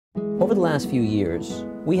Over the last few years,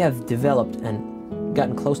 we have developed and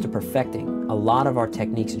gotten close to perfecting a lot of our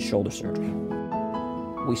techniques in shoulder surgery.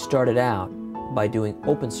 We started out by doing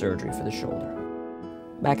open surgery for the shoulder.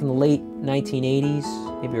 Back in the late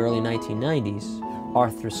 1980s, maybe early 1990s,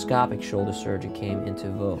 arthroscopic shoulder surgery came into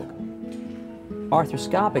vogue.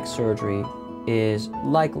 Arthroscopic surgery is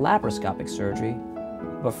like laparoscopic surgery,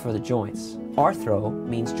 but for the joints. Arthro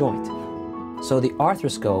means joint. So the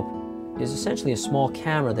arthroscope is essentially a small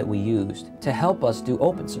camera that we used to help us do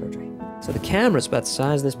open surgery. So the camera is about the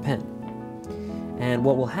size of this pen. And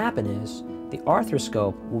what will happen is the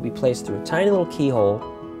arthroscope will be placed through a tiny little keyhole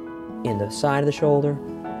in the side of the shoulder,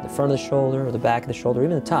 the front of the shoulder, or the back of the shoulder,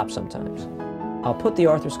 even the top sometimes. I'll put the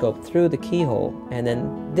arthroscope through the keyhole, and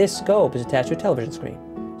then this scope is attached to a television screen.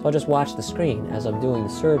 So I'll just watch the screen as I'm doing the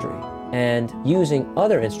surgery, and using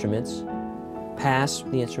other instruments, pass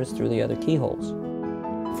the instruments through the other keyholes.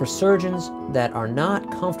 For surgeons that are not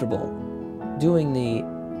comfortable doing the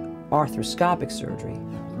arthroscopic surgery,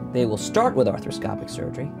 they will start with arthroscopic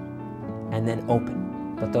surgery and then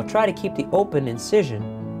open. But they'll try to keep the open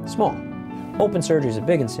incision small. Open surgery is a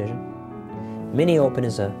big incision, mini open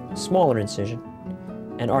is a smaller incision,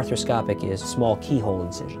 and arthroscopic is small keyhole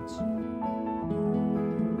incisions.